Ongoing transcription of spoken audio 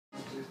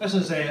This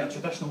is a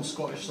traditional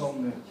Scottish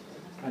song,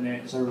 and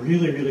it's a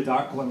really, really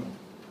dark one.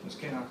 It's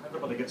kind of,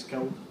 everybody gets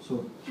killed,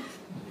 so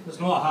it's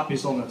not a happy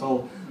song at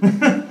all.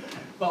 But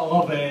I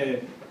love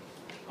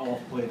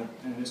playing it.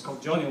 And it's called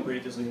Johnny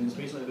O'Brady's Lane. It's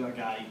basically about a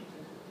guy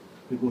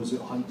who goes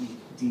out hunting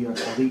deer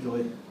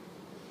illegally,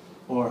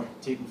 or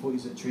taking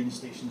photos at train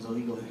stations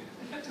illegally.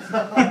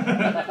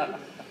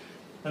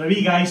 And a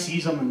wee guy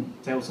sees him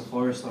and tells the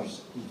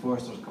foresters, and the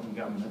foresters come and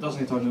get him, and it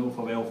doesn't turn out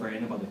for well for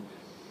anybody.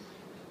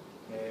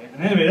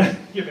 And anyway,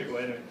 here we go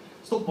anyway.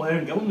 Stop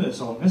blaring, get on with the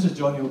song. This is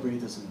Johnny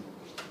O'Brady's Lane.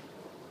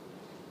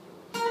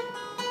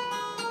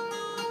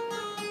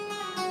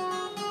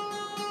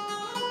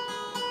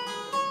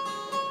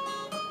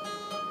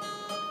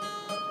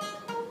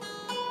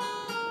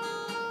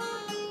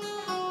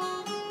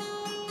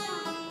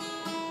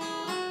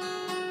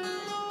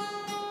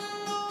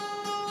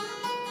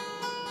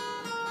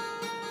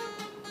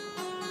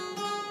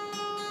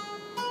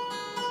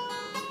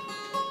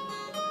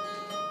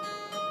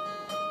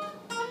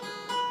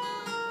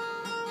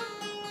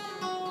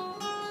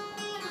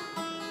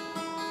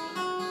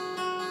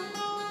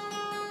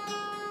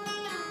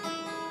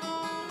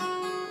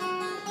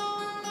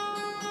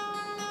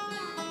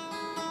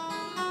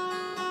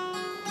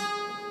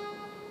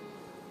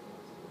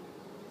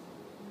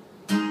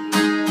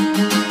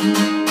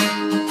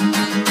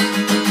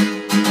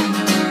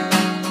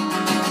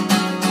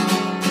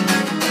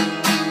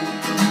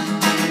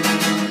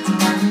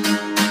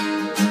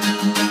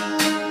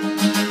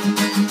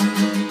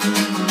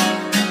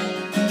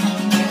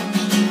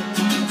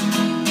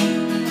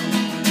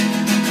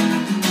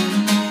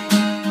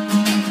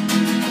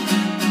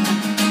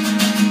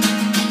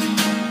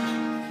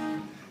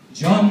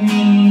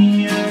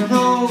 Johnny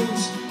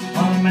arose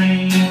on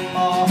May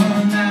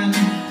morning,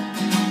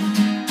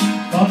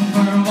 gone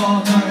for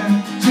water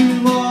to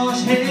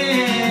wash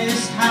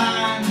his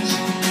hands.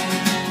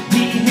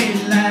 He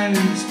hailed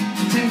loud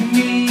to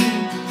me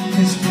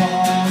his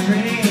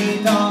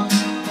quarry dogs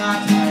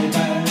that I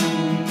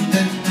bound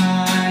in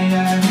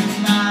iron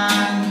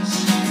bands.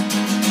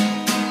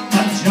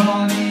 But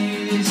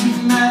Johnny's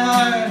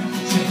mother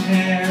should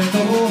ne'er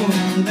know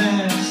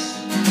this,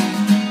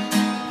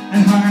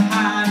 and her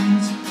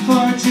hands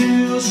for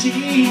jewels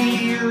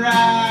she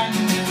ran,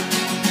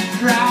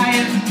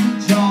 crying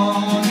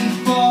Johnny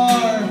for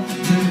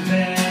the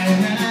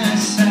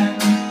venison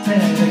to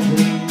the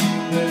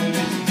greenwood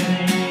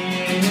gang.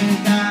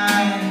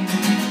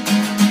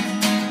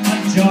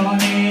 And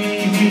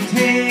Johnny had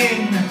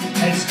ta'en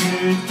his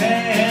good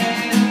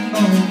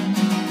bone,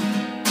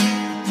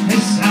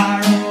 his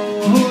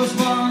sorrows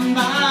one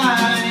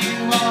by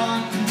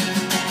one,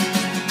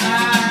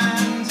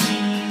 and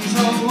he's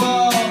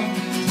a-walk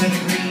to the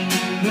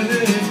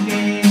greenwood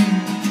game,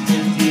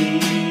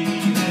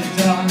 indeed the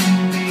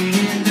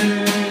Dundee-Doon.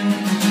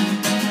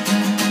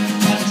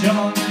 But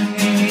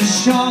Johnny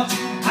shot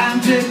and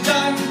to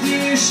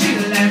Dundee she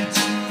leapt,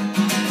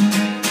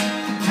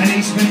 and he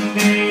swooned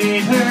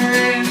her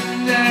in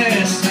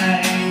the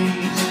side,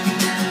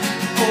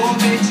 oh,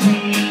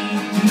 between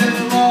the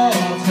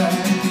water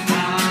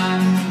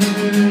and the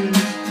wood,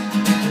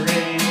 the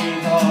grey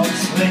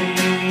dogs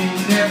laid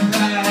their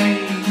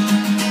pride.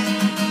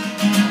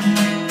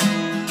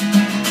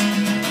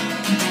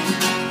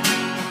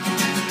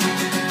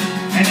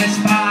 And it's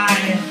by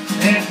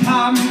there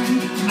come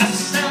a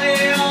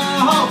silly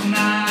old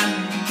man,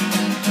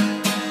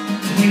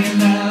 he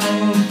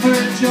knelt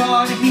for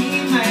John he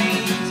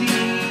mighty,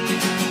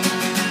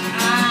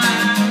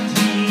 and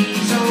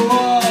he's a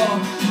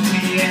walk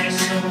yes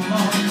so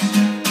much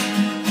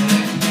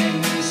the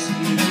king's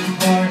even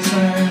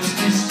coursers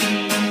to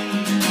see.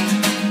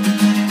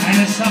 And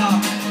it's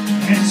up,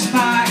 it's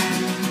back,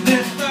 the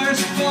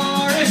first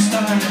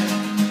forester,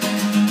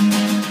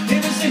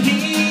 it was the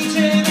heat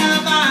in a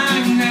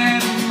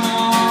magnet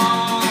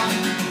on.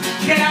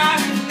 Can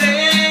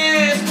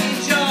this be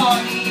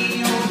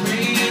Johnny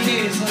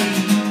O'Brady's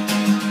Lane?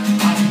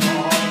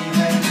 Upon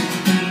him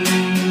he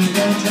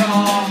will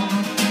draw,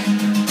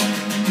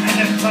 and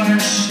the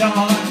first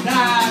shot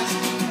that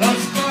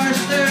those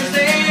foresters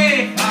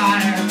they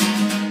fire,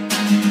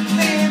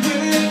 they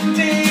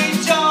wounded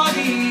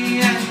Johnny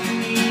and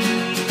me.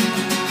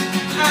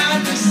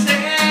 And the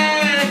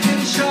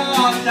second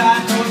shot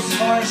that those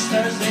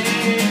foresters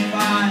they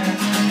fire,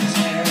 his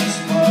hair's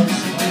was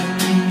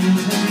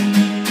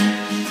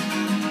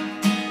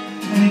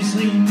and he's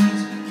leaned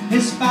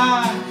his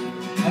back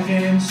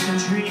against a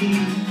tree,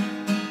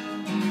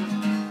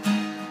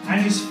 and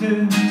his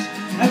foot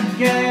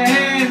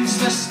against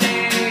the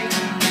stake,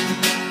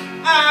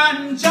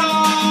 and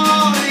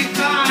Johnny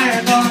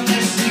fired on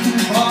the sleeping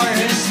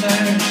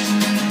foresters.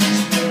 His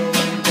full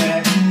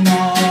getting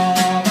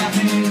all at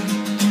him.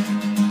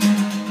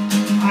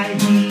 I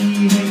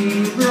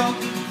he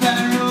broke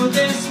through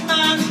this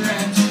man's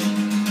ribs,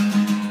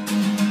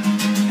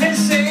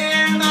 his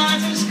ear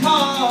and his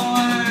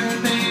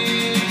collar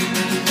big,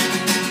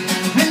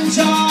 and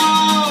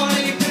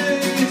Johnny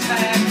put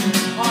him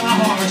on a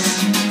horse,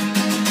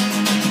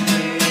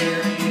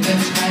 carried the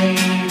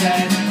tide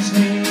and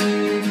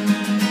swing.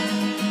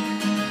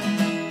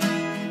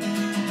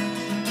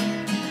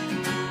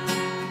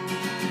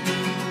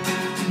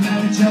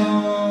 Now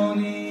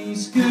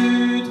Johnny's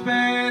good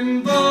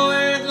Ben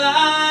Boyd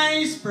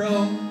lies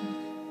broke,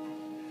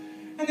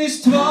 and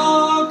his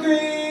 12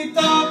 great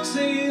dogs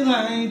they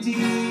lie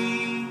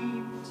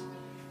deep,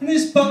 and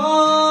his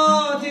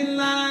body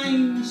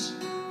lies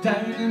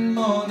down in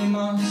Money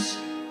Musk.